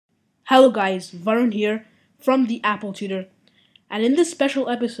Hello guys, Varun here from the Apple Tutor, and in this special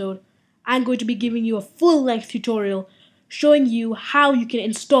episode I'm going to be giving you a full-length tutorial showing you how you can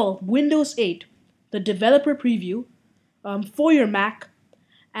install Windows 8, the developer preview, for your Mac,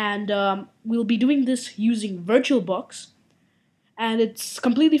 and we'll be doing this using VirtualBox, and it's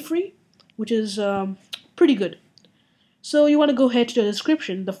completely free, which is pretty good. So you want to go ahead to the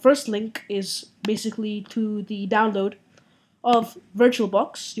description. The first link is basically to the download of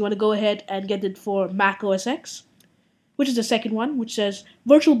VirtualBox. You want to go ahead and get it for Mac OS X, which is the second one, which says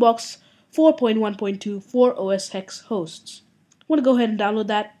VirtualBox 4.1.2 for OS X hosts. You want to go ahead and download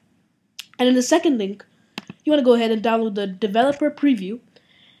that. And in the second link, you want to go ahead and download the developer preview.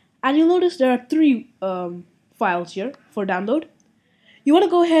 And you'll notice there are three files here for download. You want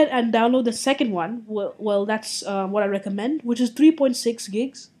to go ahead and download the second one. Well, that's what I recommend, which is 3.6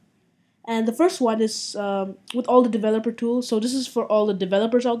 gigs. And the first one is with all the developer tools. So this is for all the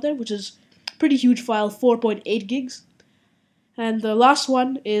developers out there, which is a pretty huge file, 4.8 gigs. And the last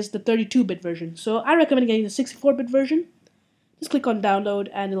one is the 32-bit version. So I recommend getting the 64-bit version. Just click on download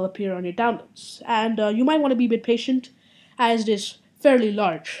and it'll appear on your downloads. And you might want to be a bit patient as it is fairly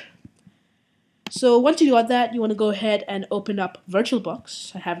large. So once you got that, you want to go ahead and open up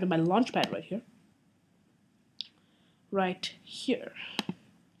VirtualBox. I have it in my launchpad right here. Right here.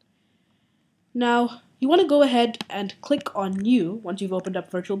 Now, you want to go ahead and click on New once you've opened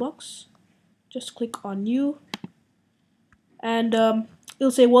up VirtualBox. Just click on New. And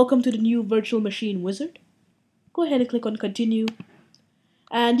it'll say, Welcome to the new virtual machine wizard. Go ahead and click on Continue.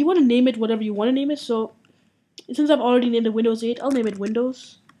 And you want to name it whatever you want to name it. So, since I've already named it Windows 8, I'll name it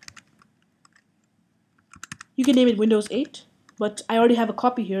Windows. You can name it Windows 8, but I already have a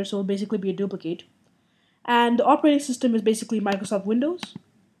copy here, so it'll basically be a duplicate. And the operating system is basically Microsoft Windows.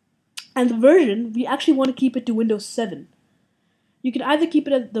 And the version, we actually want to keep it to Windows 7. You can either keep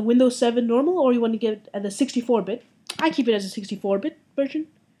it at the Windows 7 normal, or you want to get it at the 64-bit. I keep it as a 64-bit version.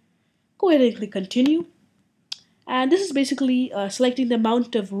 Go ahead and click Continue. And this is basically selecting the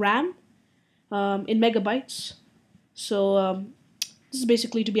amount of RAM in megabytes. So this is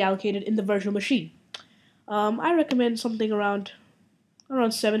basically to be allocated in the virtual machine. I recommend something around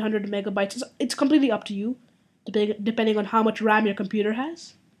 700 megabytes. It's completely up to you, depending on how much RAM your computer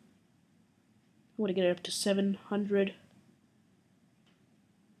has. I want to get it up to 700.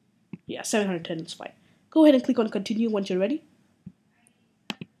 Yeah, 710 is fine. Go ahead and click on Continue once you're ready.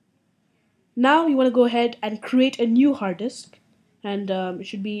 Now you want to go ahead and create a new hard disk, and it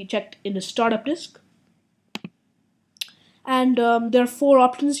should be checked in the startup disk. And there are four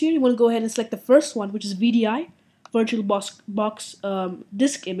options here. You want to go ahead and select the first one, which is VDI, VirtualBox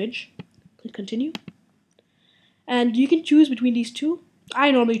disk image. Click Continue. And you can choose between these two.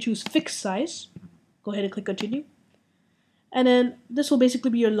 I normally choose fixed size. Go ahead and click Continue. And then this will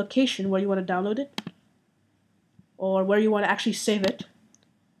basically be your location where you want to download it, or where you want to actually save it.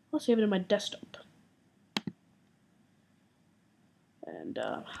 I'll save it in my desktop. And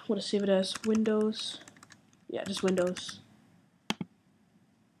I want to save it as Windows. Yeah, just Windows.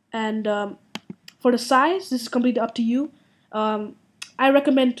 And for the size, this is completely up to you. I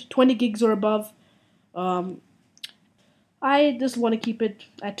recommend 20 gigs or above. I just want to keep it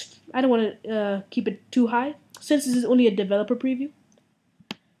at, I don't want to keep it too high, since this is only a developer preview.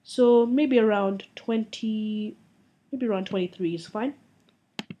 So maybe around 20, maybe around 23 is fine.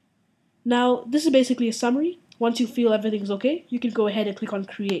 Now, this is basically a summary. Once you feel everything's okay, you can go ahead and click on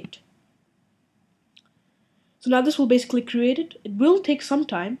Create. So now this will basically create it. It will take some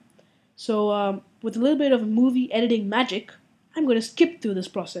time. So with a little bit of movie editing magic, I'm going to skip through this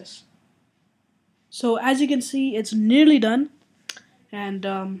process. So as you can see, it's nearly done. And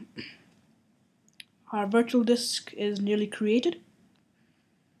our virtual disk is nearly created.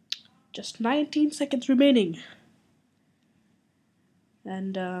 Just 19 seconds remaining.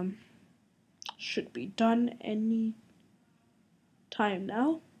 And should be done any time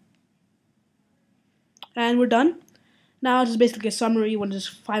now. And we're done. Now this is basically a summary. You want to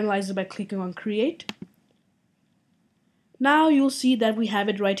just finalize it by clicking on Create. Now you'll see that we have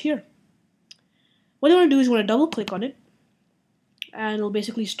it right here. What you want to do is you want to double click on it, and it'll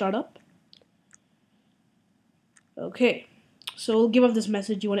basically start up. Okay, so it'll give up this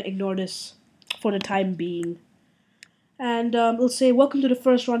message. You want to ignore this for the time being. And it'll say, Welcome to the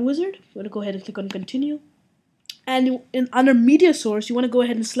first run wizard. You want to go ahead and click on Continue. And under Media Source, you want to go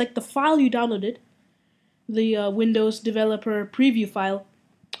ahead and select the file you downloaded, the Windows Developer Preview file.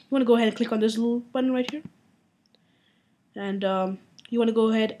 You want to go ahead and click on this little button right here. And you want to go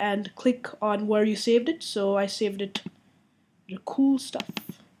ahead and click on where you saved it. So I saved it under Cool Stuff.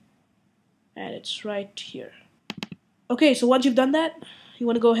 And it's right here. Okay, so once you've done that, you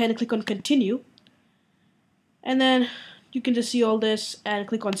want to go ahead and click on continue, and then you can just see all this and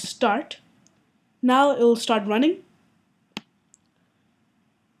click on start. Now it will start running,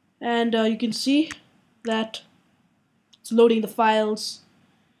 and you can see that it's loading the files.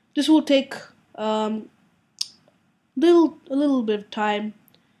 This will take a little bit of time,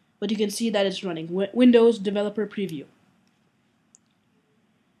 but you can see that it's running. Windows Developer Preview.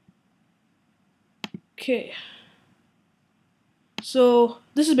 Okay, so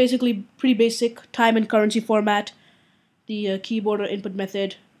this is basically pretty basic time and currency format, the keyboard or input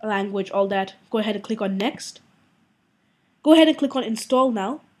method, language, all that. Go ahead and click on next. Go ahead and click on install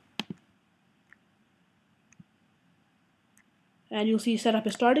now, and you'll see setup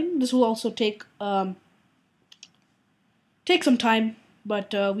is starting. This will also take some time,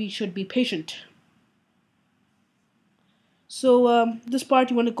 but we should be patient. So this part,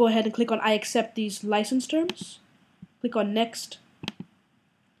 you want to go ahead and click on I accept these license terms. Click on next.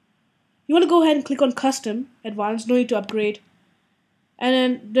 You want to go ahead and click on custom, advanced, no need to upgrade. And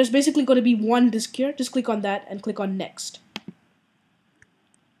then there's basically going to be one disk here. Just click on that and click on next.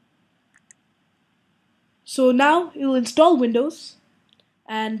 So now it will install Windows,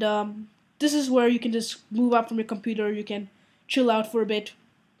 and this is where you can just move up from your computer. You can chill out for a bit,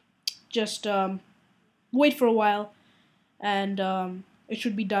 just wait for a while, and it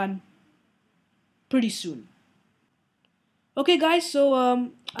should be done pretty soon. Okay guys, so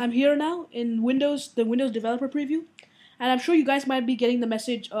I'm here now in the Windows Developer Preview, and I'm sure you guys might be getting the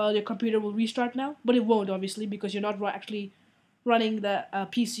message your computer will restart now, but it won't, obviously, because you're not actually running the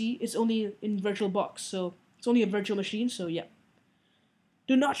PC. It's only in VirtualBox, so it's only a virtual machine, so yeah.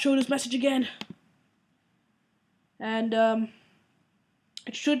 Do not show this message again. And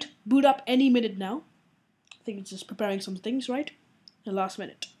it should boot up any minute now. I think it's just preparing some things, right? The last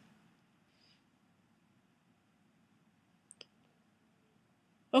minute.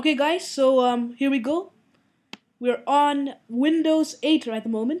 Okay guys, so here we go. We're on Windows 8 at the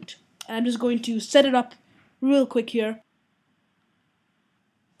moment, and I'm just going to set it up real quick here.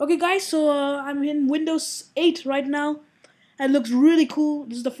 Okay guys, so I'm in Windows 8 right now, and it looks really cool.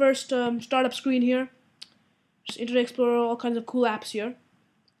 This is the first startup screen here. Just Internet Explorer, all kinds of cool apps here.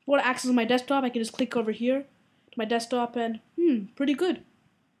 If I want to access my desktop, I can just click over here to my desktop, and pretty good.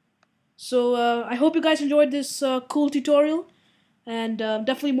 So I hope you guys enjoyed this cool tutorial, and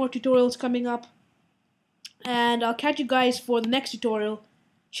definitely more tutorials coming up. And I'll catch you guys for the next tutorial.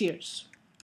 Cheers.